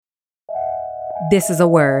This is A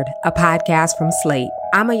Word, a podcast from Slate.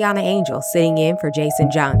 I'm Ayana Angel, sitting in for Jason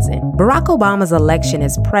Johnson. Barack Obama's election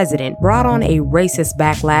as president brought on a racist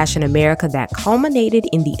backlash in America that culminated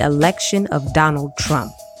in the election of Donald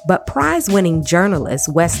Trump. But prize-winning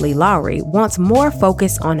journalist Wesley Lowery wants more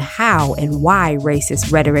focus on how and why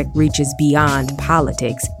racist rhetoric reaches beyond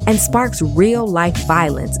politics and sparks real-life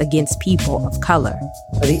violence against people of color.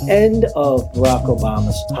 At the end of Barack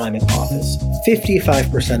Obama's time in office,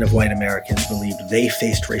 55% of white Americans believed they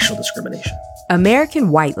faced racial discrimination. American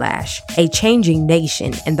Whitelash, a changing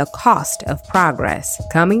nation and the cost of progress.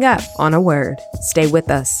 Coming up on A Word. Stay with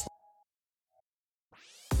us.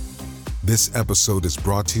 This episode is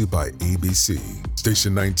brought to you by ABC.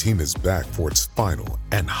 Station 19 is back for its final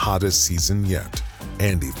and hottest season yet.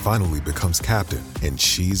 Andy finally becomes captain, and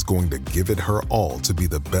she's going to give it her all to be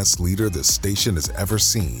the best leader the station has ever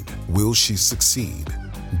seen. Will she succeed?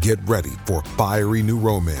 Get ready for fiery new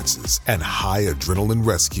romances and high adrenaline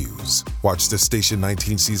rescues. Watch the Station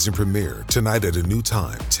 19 season premiere tonight at a new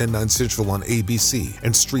time, 10/9 Central on ABC,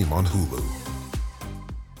 and stream on Hulu.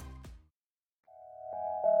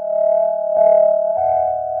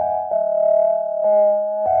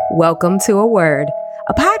 Welcome to A Word,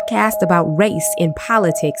 a podcast about race in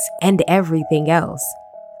politics and everything else.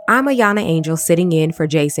 I'm Ayana Angel, sitting in for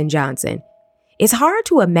Jason Johnson. It's hard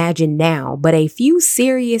to imagine now, but a few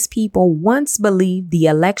serious people once believed the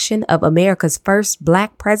election of America's first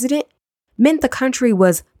Black president meant the country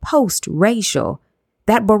was post-racial,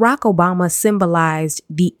 that Barack Obama symbolized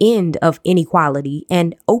the end of inequality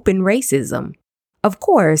and open racism. Of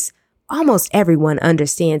course, almost everyone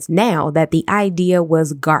understands now that the idea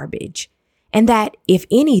was garbage, and that, if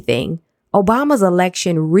anything, Obama's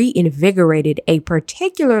election reinvigorated a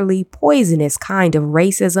particularly poisonous kind of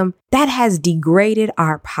racism that has degraded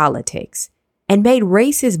our politics and made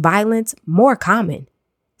racist violence more common.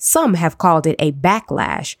 Some have called it a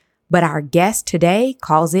backlash, but our guest today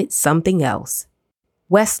calls it something else.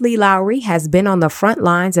 Wesley Lowery has been on the front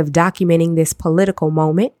lines of documenting this political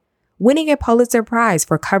moment, winning a Pulitzer Prize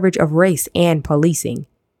for coverage of race and policing.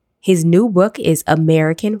 His new book is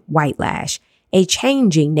American Whitelash, A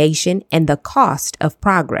Changing Nation and the Cost of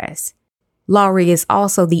Progress. Lowery is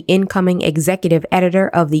also the incoming executive editor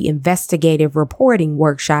of the Investigative Reporting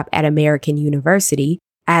Workshop at American University,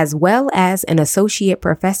 as well as an associate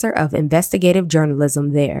professor of investigative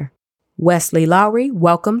journalism there. Wesley Lowery,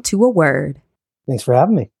 welcome to A Word. Thanks for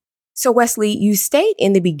having me. So Wesley, you state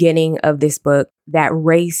in the beginning of this book that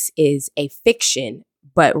race is a fiction,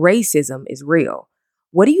 but racism is real.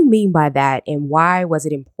 What do you mean by that, and why was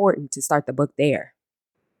it important to start the book there?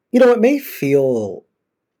 It may feel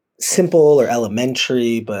simple or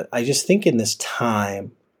elementary, but I just think in this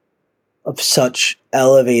time of such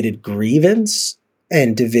elevated grievance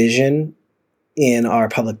and division in our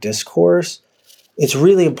public discourse, it's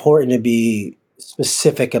really important to be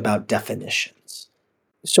specific about definitions.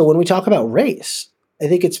 So when we talk about race, I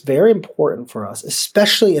think it's very important for us,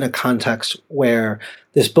 especially in a context where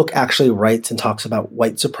this book actually writes and talks about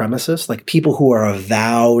white supremacists, like people who are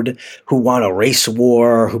avowed, who want a race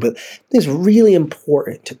war. It's really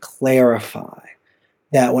important to clarify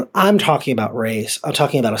that when I'm talking about race, I'm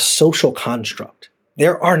talking about a social construct.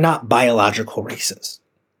 There are not biological races.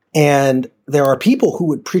 And there are people who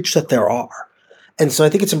would preach that there are. And so I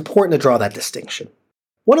think it's important to draw that distinction.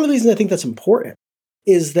 One of the reasons I think that's important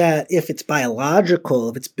is that if it's biological,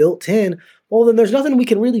 if it's built in, well, then there's nothing we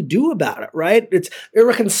can really do about it, right? It's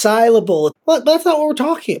irreconcilable. But that's not what we're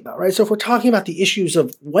talking about, right? So if we're talking about the issues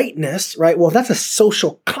of whiteness, right, well, that's a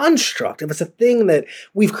social construct. If it's a thing that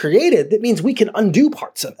we've created, that means we can undo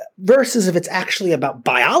parts of it. Versus if it's actually about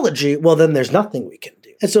biology, well, then there's nothing we can do.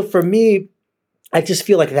 And so for me, I just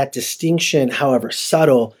feel like that distinction, however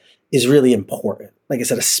subtle, is really important. Like I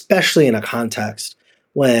said, especially in a context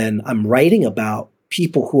when I'm writing about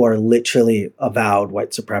people who are literally avowed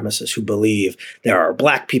white supremacists who believe there are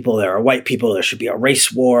Black people, there are white people, there should be a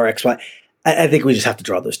race war, X, Y. I think we just have to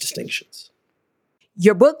draw those distinctions.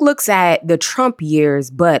 Your book looks at the Trump years,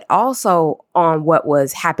 but also on what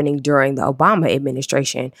was happening during the Obama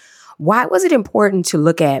administration. Why was it important to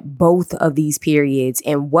look at both of these periods,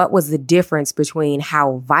 and what was the difference between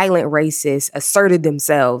how violent racists asserted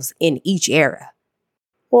themselves in each era?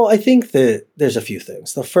 Well, I think that there's a few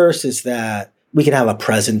things. The first is that we can have a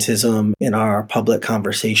presentism in our public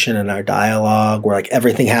conversation and our dialogue where like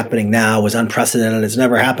everything happening now was unprecedented. It's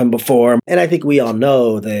never happened before. And I think we all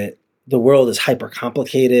know that the world is hyper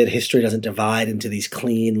complicated. History doesn't divide into these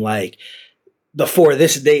clean, like before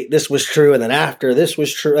this date, this was true. And then after this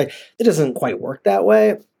was true. Like it doesn't quite work that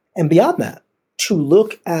way. And beyond that, to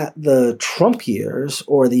look at the Trump years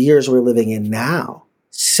or the years we're living in now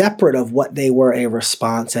separate of what they were a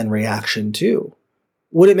response and reaction to,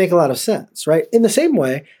 would it make a lot of sense, right? In the same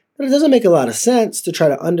way, but it doesn't make a lot of sense to try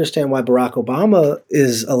to understand why Barack Obama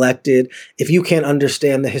is elected if you can't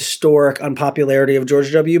understand the historic unpopularity of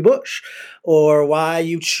George W. Bush, or why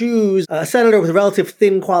you choose a senator with relative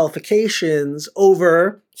thin qualifications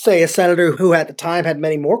over, say, a senator who at the time had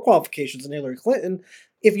many more qualifications than Hillary Clinton,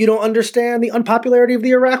 if you don't understand the unpopularity of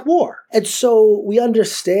the Iraq War. And so we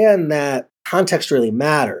understand that context really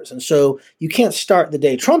matters. And so you can't start the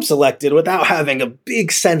day Trump's elected without having a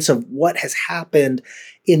big sense of what has happened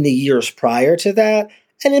in the years prior to that.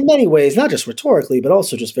 And in many ways, not just rhetorically, but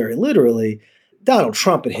also just very literally, Donald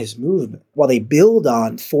Trump and his movement, while they build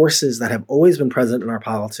on forces that have always been present in our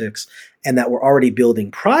politics and that were already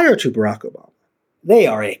building prior to Barack Obama, they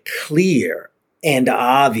are a clear and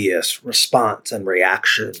obvious response and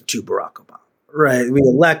reaction to Barack Obama, right? We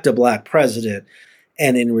elect a black president,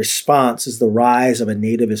 and in response is the rise of a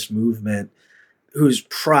nativist movement whose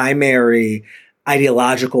primary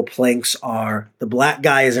ideological planks are the black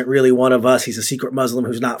guy isn't really one of us. He's a secret Muslim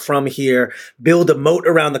who's not from here. Build a moat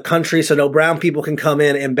around the country so no brown people can come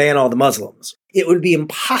in and ban all the Muslims. It would be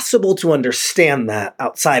impossible to understand that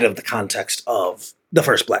outside of the context of the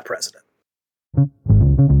first black president.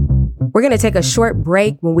 We're going to take a short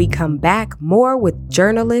break. When we come back, more with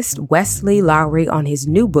journalist Wesley Lowery on his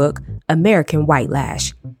new book, American White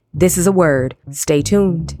Lash. This is A Word. Stay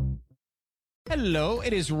tuned. Hello,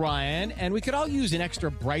 it is Ryan, and we could all use an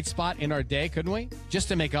extra bright spot in our day, couldn't we? Just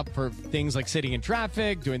to make up for things like sitting in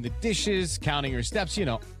traffic, doing the dishes, counting your steps,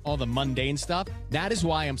 all the mundane stuff. That is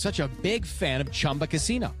why I'm such a big fan of Chumba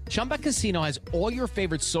Casino. Chumba Casino has all your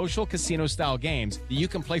favorite social casino-style games that you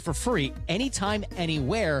can play for free anytime,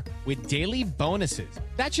 anywhere with daily bonuses.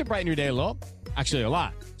 That should brighten your day a little. Actually, a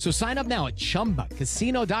lot. So sign up now at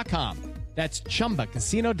ChumbaCasino.com. That's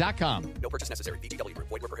ChumbaCasino.com. No purchase necessary. VGW Group.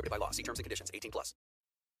 Void where prohibited by law. See terms and conditions. 18+.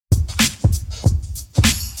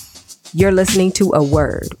 You're listening to A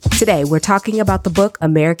Word. Today, we're talking about the book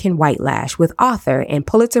American White Lash with author and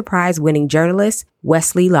Pulitzer Prize-winning journalist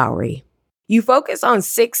Wesley Lowery. You focus on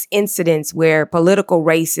 6 incidents where political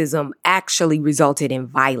racism actually resulted in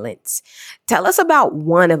violence. Tell us about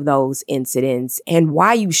one of those incidents and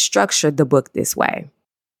why you structured the book this way.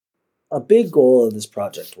 A big goal of this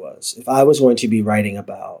project was, if I was going to be writing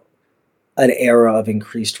about an era of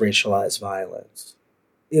increased racialized violence,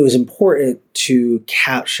 it was important to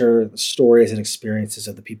capture the stories and experiences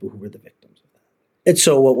of the people who were the victims of that. And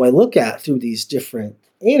so what I look at through these different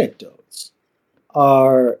anecdotes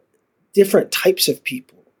are different types of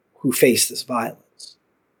people who face this violence.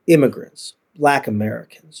 Immigrants, Black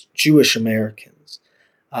Americans, Jewish Americans,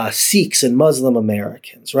 Sikhs and Muslim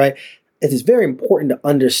Americans, right? It is very important to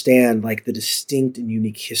understand the distinct and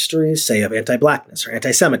unique histories, say, of anti-Blackness or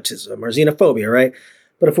anti-Semitism or xenophobia, right?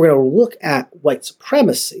 But if we're going to look at white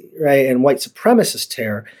supremacy, right, and white supremacist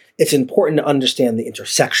terror, it's important to understand the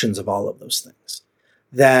intersections of all of those things.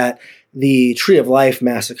 That the Tree of Life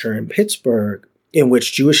massacre in Pittsburgh, in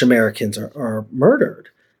which Jewish Americans are murdered,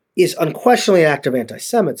 is unquestionably an act of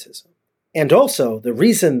anti-Semitism. And also, the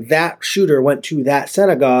reason that shooter went to that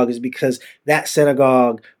synagogue is because that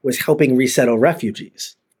synagogue was helping resettle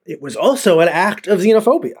refugees. It was also an act of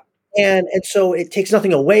xenophobia. And so it takes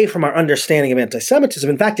nothing away from our understanding of anti-Semitism.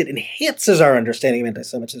 In fact, it enhances our understanding of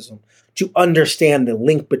anti-Semitism to understand the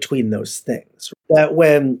link between those things. That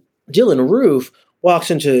when Dylann Roof walks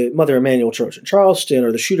into Mother Emanuel Church in Charleston,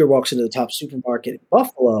 or the shooter walks into the Top supermarket in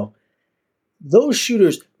Buffalo, those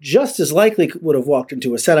shooters just as likely would have walked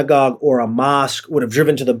into a synagogue or a mosque, would have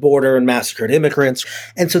driven to the border and massacred immigrants.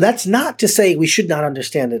 And so that's not to say we should not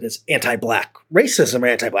understand it as anti-Black racism or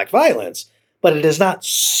anti-Black violence, but it is not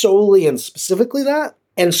solely and specifically that.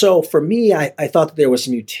 And so for me, I thought that there was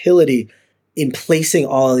some utility in placing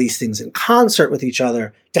all of these things in concert with each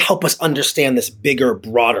other to help us understand this bigger,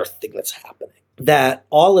 broader thing that's happening. That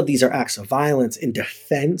all of these are acts of violence in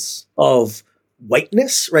defense of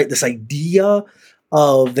whiteness, right? This idea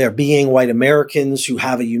of there being white Americans who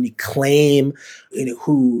have a unique claim,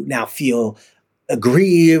 who now feel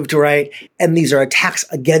aggrieved, right? And these are attacks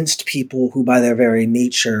against people who by their very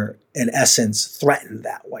nature and essence threaten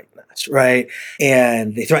that whiteness, right?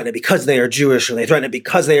 And they threaten it because they are Jewish, or they threaten it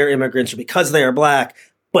because they are immigrants, or because they are Black,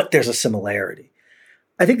 but there's a similarity.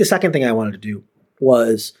 I think the second thing I wanted to do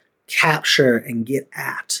was capture and get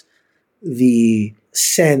at the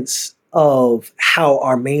sense of how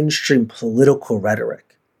our mainstream political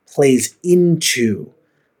rhetoric plays into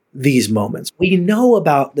these moments. We know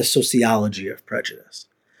about the sociology of prejudice.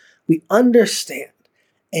 We understand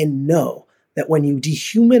and know that when you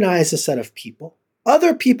dehumanize a set of people,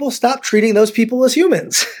 other people stop treating those people as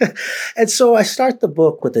humans. And so I start the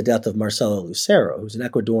book with the death of Marcelo Lucero, who's an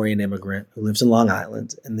Ecuadorian immigrant who lives in Long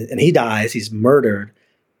Island. And he dies, he's murdered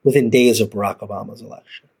within days of Barack Obama's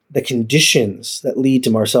election. The conditions that lead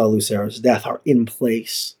to Marcelo Lucero's death are in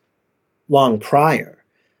place long prior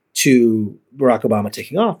to Barack Obama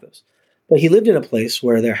taking office. But he lived in a place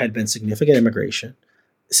where there had been significant immigration,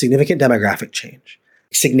 significant demographic change,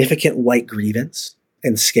 significant white grievance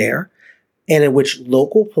and scare, and in which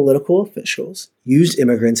local political officials used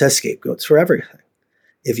immigrants as scapegoats for everything.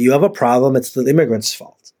 If you have a problem, it's the immigrants'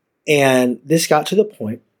 fault. And this got to the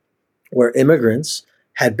point where immigrants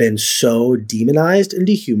had been so demonized and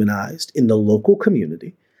dehumanized in the local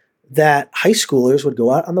community that high schoolers would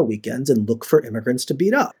go out on the weekends and look for immigrants to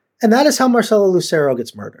beat up. And that is how Marcelo Lucero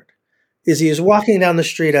gets murdered. Is he is walking down the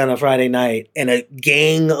street on a Friday night and a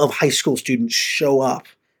gang of high school students show up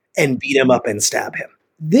and beat him up and stab him.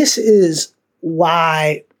 This is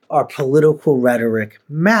why our political rhetoric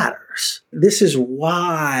matters. This is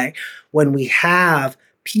why when we have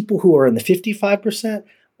people who are in the 55%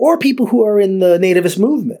 or people who are in the nativist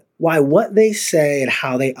movement, why what they say and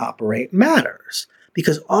how they operate matters.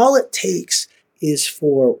 Because all it takes is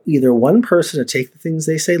for either one person to take the things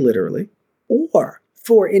they say literally, or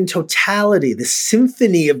for in totality, the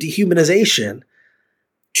symphony of dehumanization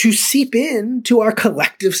to seep into our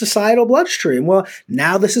collective societal bloodstream. Well,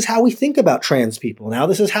 now this is how we think about trans people. Now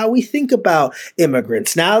this is how we think about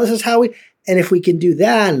immigrants. Now this is how we, and if we can do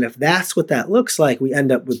that, and if that's what that looks like, we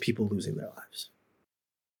end up with people losing their lives.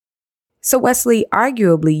 So Wesley,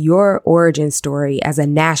 arguably your origin story as a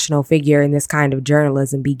national figure in this kind of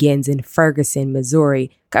journalism begins in Ferguson,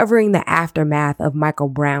 Missouri, covering the aftermath of Michael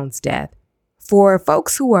Brown's death. For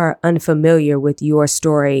folks who are unfamiliar with your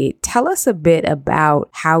story, tell us a bit about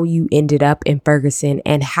how you ended up in Ferguson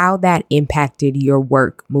and how that impacted your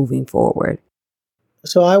work moving forward.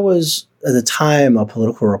 So I was, at the time, a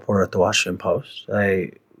political reporter at the Washington Post.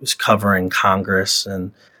 I was covering Congress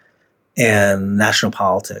and national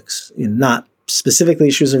politics, not specifically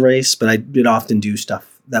issues of race, but I did often do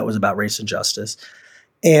stuff that was about race and justice.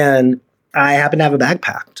 And I happened to have a bag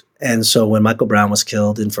packed. And so when Michael Brown was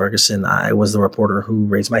killed in Ferguson, I was the reporter who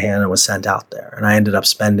raised my hand and was sent out there. And I ended up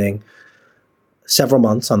spending several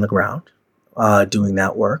months on the ground doing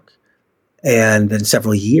that work. And then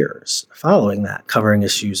several years following that, covering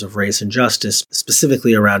issues of race and justice,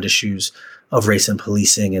 specifically around issues of race and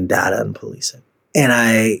policing and data and policing. And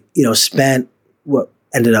I, spent what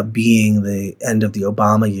ended up being the end of the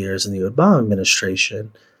Obama years in the Obama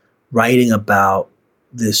administration writing about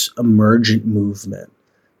this emergent movement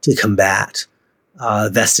to combat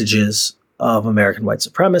vestiges of American white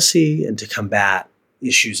supremacy and to combat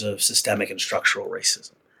issues of systemic and structural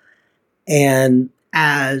racism. And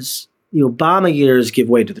as the Obama years give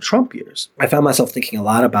way to the Trump years, I found myself thinking a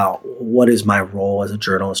lot about what is my role as a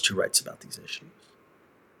journalist who writes about these issues.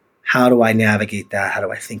 How do I navigate that? How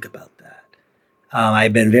do I think about that?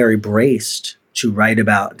 I've been very braced to write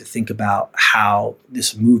about, to think about how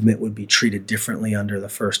this movement would be treated differently under the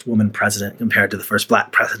first woman president compared to the first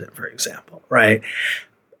Black president, for example, right?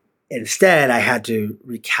 Instead, I had to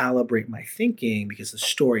recalibrate my thinking because the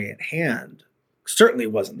story at hand certainly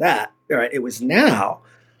wasn't that, right? It was now,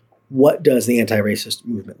 what does the anti-racist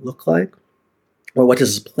movement look like? Or what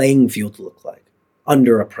does this playing field look like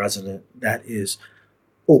under a president that is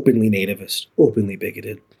openly nativist, openly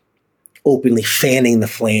bigoted, openly fanning the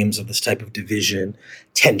flames of this type of division,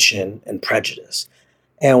 tension, and prejudice?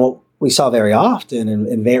 And what we saw very often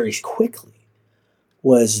and very quickly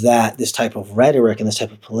was that this type of rhetoric and this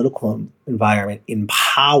type of political environment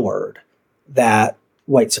empowered that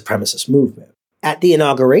white supremacist movement. At the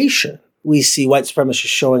inauguration, we see white supremacists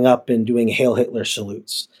showing up and doing Hail Hitler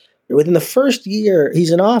salutes. Within the first year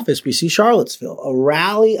he's in office, we see Charlottesville, a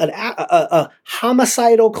rally, a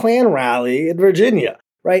homicidal Klan rally in Virginia,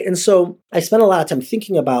 right? And so I spent a lot of time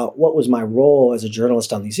thinking about what was my role as a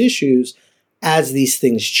journalist on these issues as these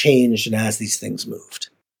things changed and as these things moved.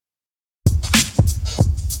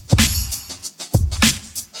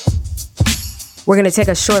 We're going to take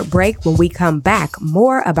a short break. When we come back,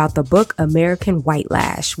 more about the book American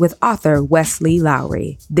Whitelash with author Wesley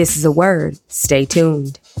Lowery. This is A Word. Stay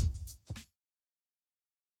tuned.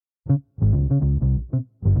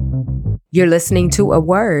 You're listening to A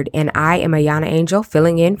Word, and I am Ayana Angel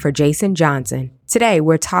filling in for Jason Johnson. Today,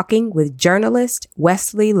 we're talking with journalist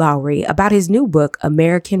Wesley Lowery about his new book,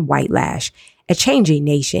 American Whitelash, A Changing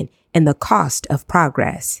Nation and the Cost of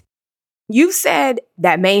Progress. You've said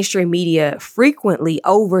that mainstream media frequently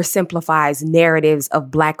oversimplifies narratives of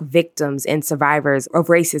Black victims and survivors of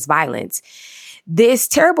racist violence. This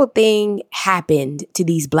terrible thing happened to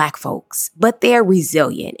these Black folks, but they're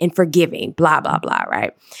resilient and forgiving, blah, blah, blah,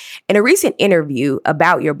 right? In a recent interview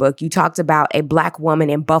about your book, you talked about a Black woman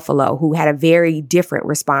in Buffalo who had a very different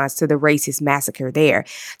response to the racist massacre there.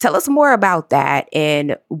 Tell us more about that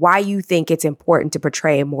and why you think it's important to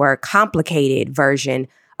portray a more complicated version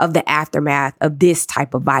of the aftermath of this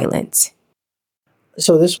type of violence.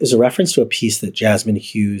 So this is a reference to a piece that Jasmine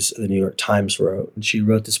Hughes of the New York Times wrote. And she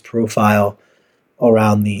wrote this profile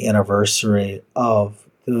around the anniversary of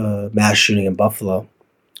the mass shooting in Buffalo.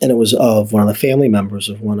 And it was of one of the family members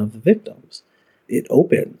of one of the victims. It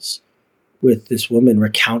opens with this woman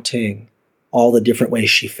recounting all the different ways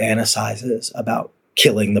she fantasizes about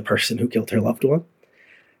killing the person who killed her loved one.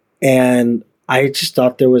 And I just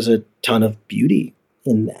thought there was a ton of beauty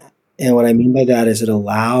in that. And what I mean by that is it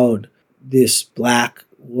allowed this Black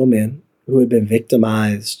woman who had been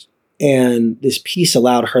victimized, and this piece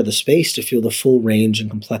allowed her the space to feel the full range and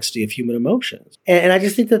complexity of human emotions. And I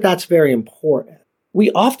just think that that's very important.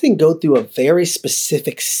 We often go through a very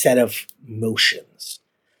specific set of emotions.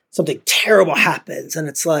 Something terrible happens, and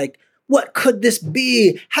it's like, what could this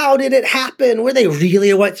be? How did it happen? Were they really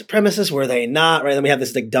a white supremacist? Were they not? Right? Then we have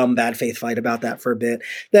this like dumb bad faith fight about that for a bit.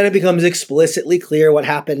 Then it becomes explicitly clear what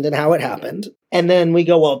happened and how it happened. And then we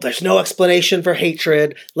go, well, there's no explanation for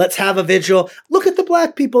hatred. Let's have a vigil. Look at the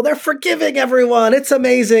Black people. They're forgiving everyone. It's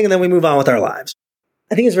amazing. And then we move on with our lives.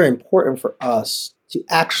 I think it's very important for us to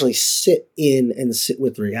actually sit in and sit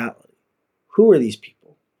with reality. Who are these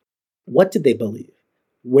people? What did they believe?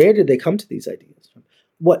 Where did they come to these ideas from?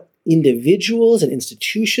 What individuals and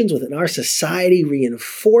institutions within our society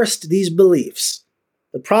reinforced these beliefs?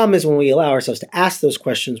 The problem is when we allow ourselves to ask those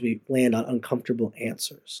questions, we land on uncomfortable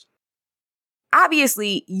answers.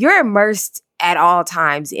 Obviously, you're immersed at all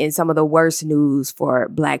times in some of the worst news for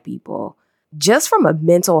Black people. Just from a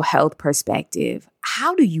mental health perspective,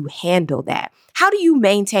 how do you handle that? How do you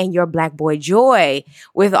maintain your Black boy joy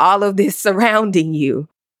with all of this surrounding you?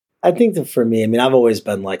 I think that for me, I've always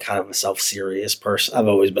been like kind of a self-serious person. I've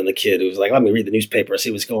always been the kid who's like, let me read the newspaper,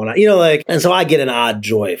 see what's going on, and so I get an odd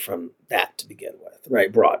joy from that to begin with,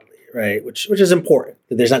 right? Broadly, right? Which is important.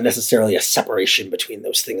 There's not necessarily a separation between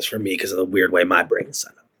those things for me because of the weird way my brain's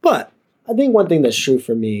set up. But I think one thing that's true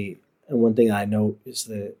for me and one thing I know is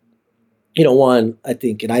that, one, I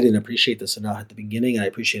think, and I didn't appreciate this enough at the beginning, and I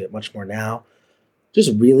appreciate it much more now,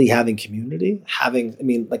 just really having community,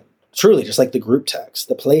 truly, just like the group text,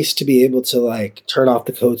 the place to be able to turn off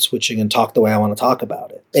the code switching and talk the way I want to talk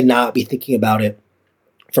about it and not be thinking about it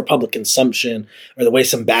for public consumption or the way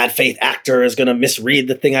some bad faith actor is going to misread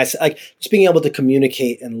the thing I said. Just being able to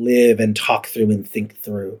communicate and live and talk through and think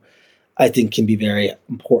through, I think can be very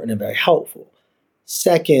important and very helpful.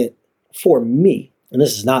 Second, for me, and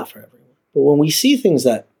this is not for everyone, but when we see things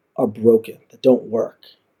that are broken, that don't work,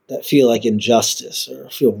 that feel like injustice or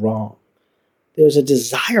feel wrong, there's a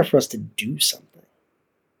desire for us to do something,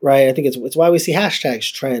 right? I think it's why we see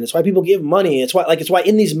hashtags trend. It's why people give money. It's why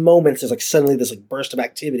in these moments there's suddenly this burst of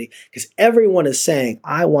activity because everyone is saying,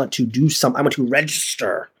 I want to do something. I want to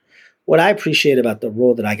register. What I appreciate about the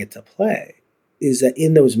role that I get to play is that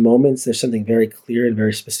in those moments there's something very clear and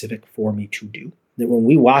very specific for me to do. That when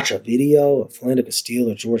we watch a video of Philando Castile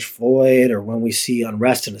or George Floyd, or when we see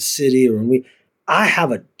unrest in a city, or I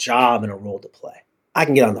have a job and a role to play. I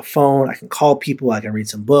can get on the phone, I can call people, I can read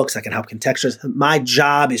some books, I can help contextualize. My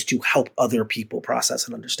job is to help other people process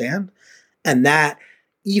and understand. And that,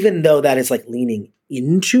 even though that is leaning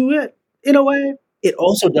into it in a way, it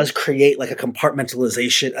also does create a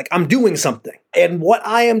compartmentalization. I'm doing something. And what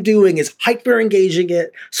I am doing is hyper engaging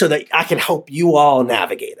it so that I can help you all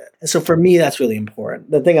navigate it. And so for me, that's really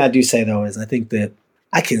important. The thing I do say though is I think that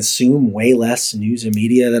I consume way less news and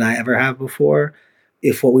media than I ever have before.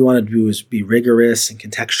 If what we want to do is be rigorous and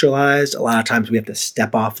contextualized, a lot of times we have to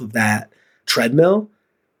step off of that treadmill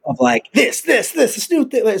of this new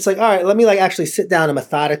thing. It's all right, let me actually sit down and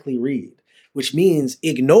methodically read, which means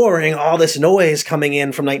ignoring all this noise coming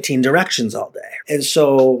in from 19 directions all day. And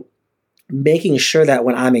so making sure that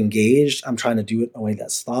when I'm engaged, I'm trying to do it in a way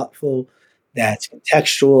that's thoughtful, that's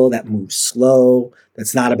contextual, that moves slow,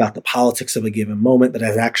 that's not about the politics of a given moment, but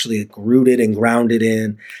is actually rooted and grounded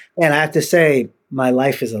in. And I have to say, my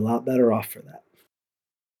life is a lot better off for that.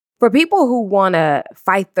 For people who want to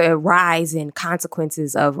fight the rise and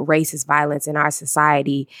consequences of racist violence in our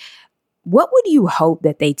society, what would you hope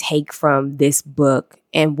that they take from this book,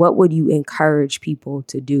 and what would you encourage people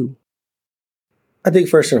to do? I think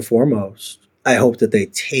first and foremost, I hope that they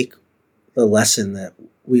take the lesson that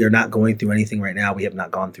we are not going through anything right now we have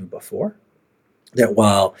not gone through before. That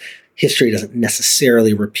while history doesn't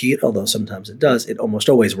necessarily repeat, although sometimes it does, it almost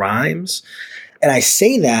always rhymes. And I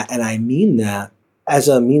say that and I mean that as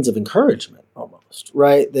a means of encouragement almost,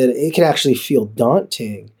 right? That it can actually feel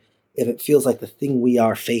daunting if it feels like the thing we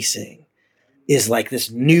are facing is like this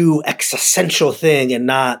new existential thing and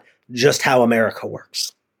not just how America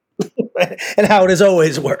works. And how it has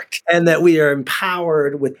always worked, and that we are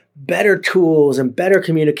empowered with better tools and better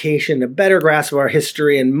communication, a better grasp of our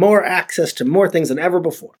history, and more access to more things than ever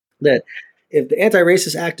before. That if the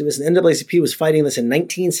anti-racist activists in the NAACP was fighting this in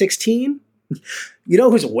 1916, you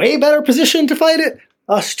know who's way better positioned to fight it?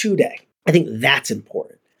 Us today. I think that's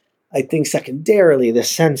important. I think secondarily, the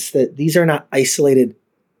sense that these are not isolated,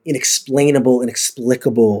 inexplainable,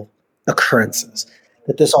 inexplicable occurrences.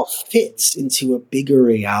 That this all fits into a bigger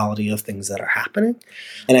reality of things that are happening.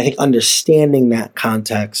 And I think understanding that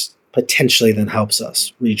context potentially then helps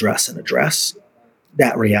us redress and address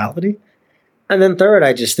that reality. And then third,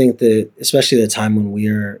 I just think that, especially at a time when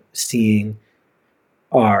we're seeing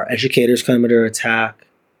our educators come under attack,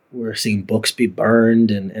 we're seeing books be burned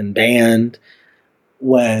and banned,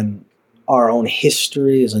 when our own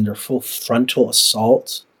history is under full frontal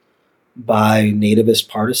assault by nativist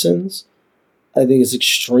partisans, I think it's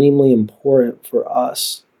extremely important for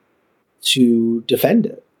us to defend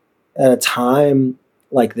it. At a time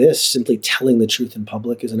like this, simply telling the truth in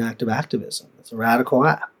public is an act of activism. It's a radical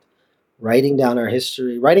act. Writing down our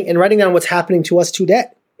history, writing down what's happening to us today,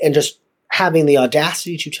 and just having the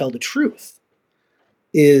audacity to tell the truth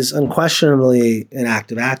is unquestionably an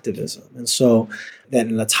act of activism. And so that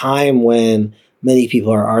in a time when many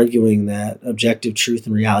people are arguing that objective truth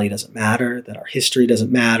and reality doesn't matter, that our history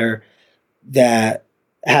doesn't matter, that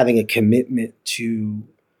having a commitment to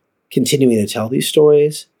continuing to tell these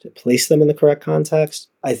stories, to place them in the correct context,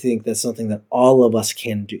 I think that's something that all of us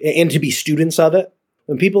can do. And to be students of it.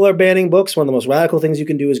 When people are banning books, one of the most radical things you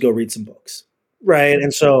can do is go read some books, right?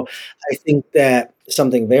 And so I think that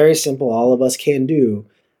something very simple all of us can do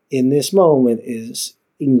in this moment is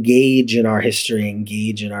engage in our history,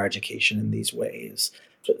 engage in our education in these ways.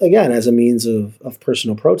 Again, as a means of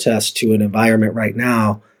personal protest to an environment right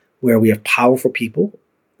now where we have powerful people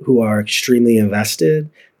who are extremely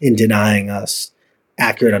invested in denying us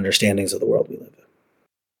accurate understandings of the world we live in.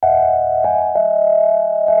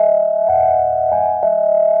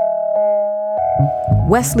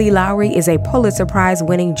 Wesley Lowery is a Pulitzer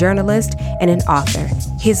Prize-winning journalist and an author.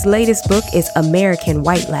 His latest book is American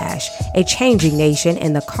Whitelash, A Changing Nation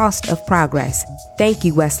and the Cost of Progress. Thank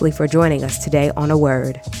you, Wesley, for joining us today on A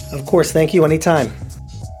Word. Of course, thank you anytime.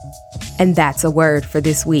 And that's A Word for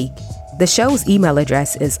this week. The show's email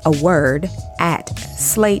address is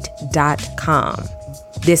aword@slate.com.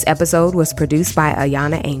 This episode was produced by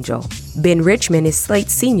Ayana Angel. Ben Richmond is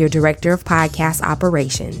Slate's Senior Director of Podcast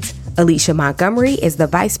Operations. Alicia Montgomery is the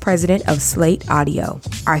Vice President of Slate Audio.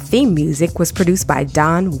 Our theme music was produced by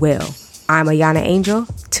Don Will. I'm Ayana Angel.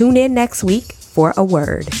 Tune in next week for A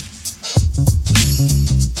Word.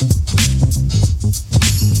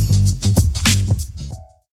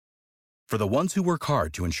 For the ones who work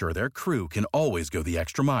hard to ensure their crew can always go the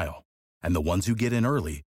extra mile, and the ones who get in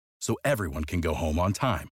early so everyone can go home on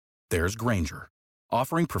time, there's Grainger,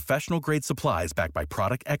 offering professional-grade supplies backed by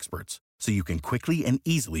product experts so you can quickly and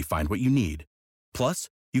easily find what you need. Plus,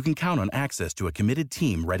 you can count on access to a committed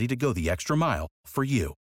team ready to go the extra mile for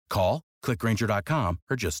you. Call, click Grainger.com,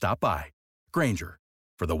 or just stop by. Grainger,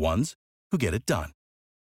 for the ones who get it done.